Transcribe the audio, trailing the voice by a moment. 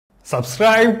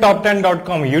Subscribe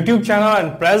Top10.com YouTube channel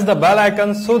and press the bell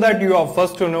icon so that you are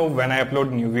first to know when I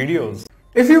upload new videos.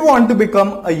 If you want to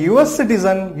become a US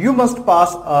citizen, you must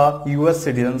pass a US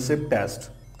citizenship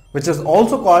test, which is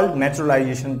also called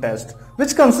naturalization test,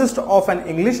 which consists of an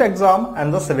English exam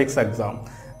and the civics exam.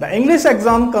 The English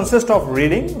exam consists of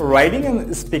reading, writing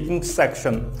and speaking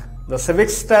section. The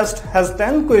civics test has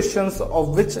 10 questions of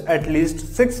which at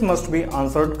least 6 must be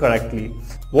answered correctly.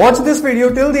 Watch this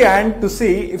video till the end to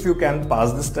see if you can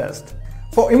pass this test.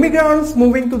 For immigrants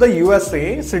moving to the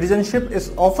USA, citizenship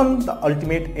is often the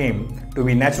ultimate aim. To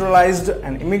be naturalized,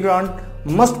 an immigrant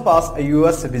must pass a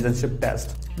US citizenship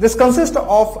test. This consists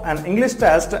of an English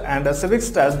test and a civics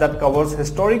test that covers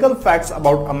historical facts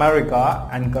about America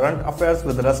and current affairs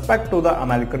with respect to the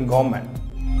American government.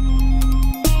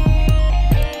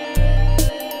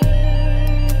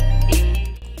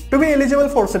 To be eligible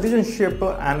for citizenship,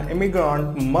 an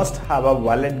immigrant must have a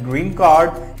valid green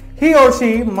card. He or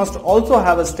she must also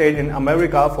have stayed in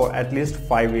America for at least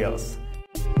 5 years.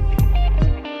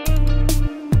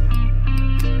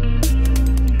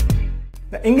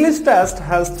 The English test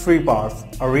has 3 parts: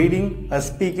 a reading, a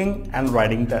speaking and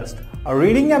writing test. A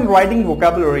reading and writing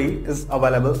vocabulary is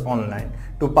available online.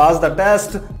 To pass the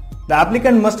test, the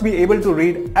applicant must be able to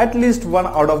read at least 1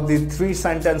 out of the 3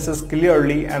 sentences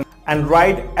clearly and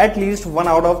write at least 1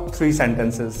 out of 3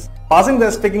 sentences. Passing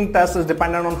the speaking test is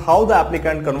dependent on how the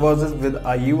applicant converses with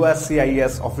a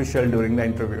USCIS official during the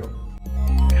interview.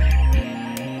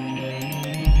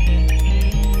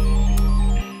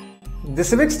 The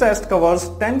civics test covers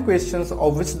 10 questions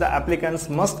of which the applicants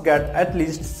must get at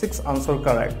least 6 answers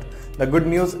correct. The good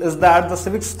news is that the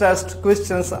civics test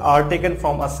questions are taken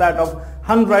from a set of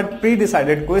 100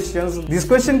 pre-decided questions. These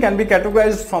questions can be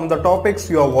categorized from the topics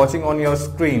you are watching on your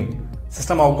screen: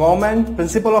 system of government,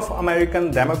 principle of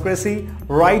American democracy,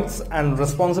 rights and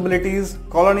responsibilities,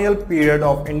 colonial period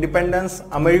of independence,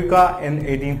 America in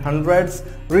 1800s,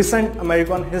 recent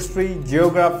American history,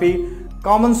 geography,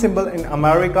 common symbol in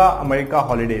America, America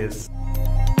holidays.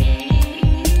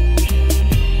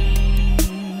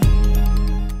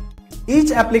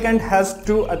 Each applicant has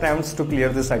 2 attempts to clear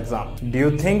this exam. Do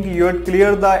you think you would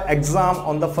clear the exam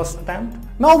on the first attempt?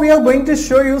 Now we are going to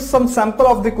show you some sample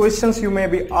of the questions you may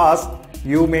be asked.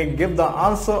 You may give the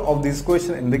answer of these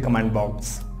questions in the comment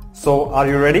box. So are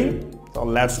you ready? So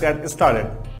let's get started.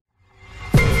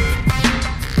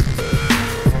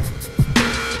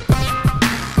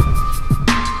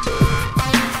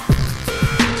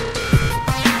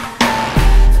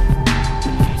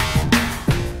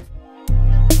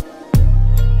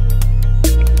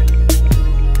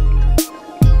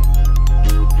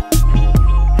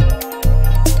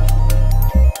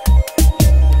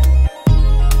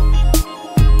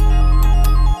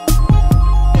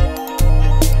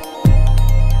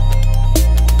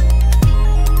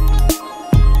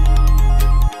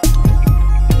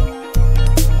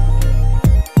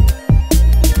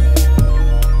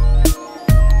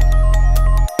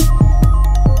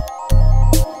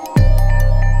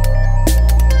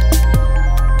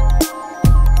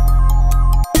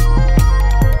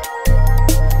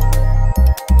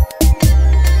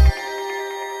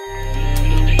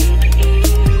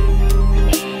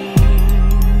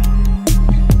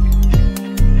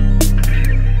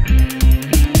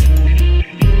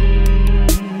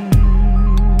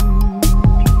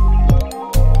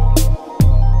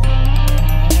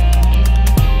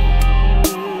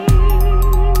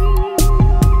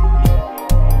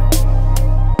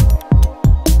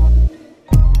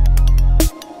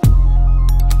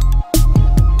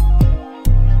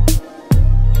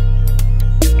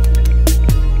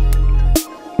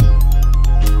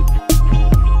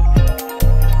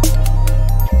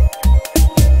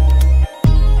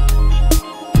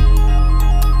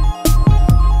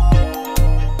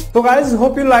 So guys,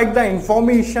 hope you like the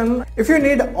information. If you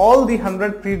need all the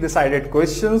 100 pre-decided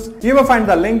questions, you may find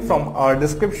the link from our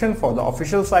description for the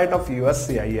official site of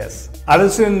USCIS. I will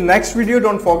see you in the next video.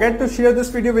 Don't forget to share this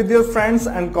video with your friends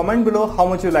and comment below how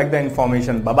much you like the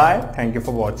information. Bye bye. Thank you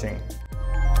for watching.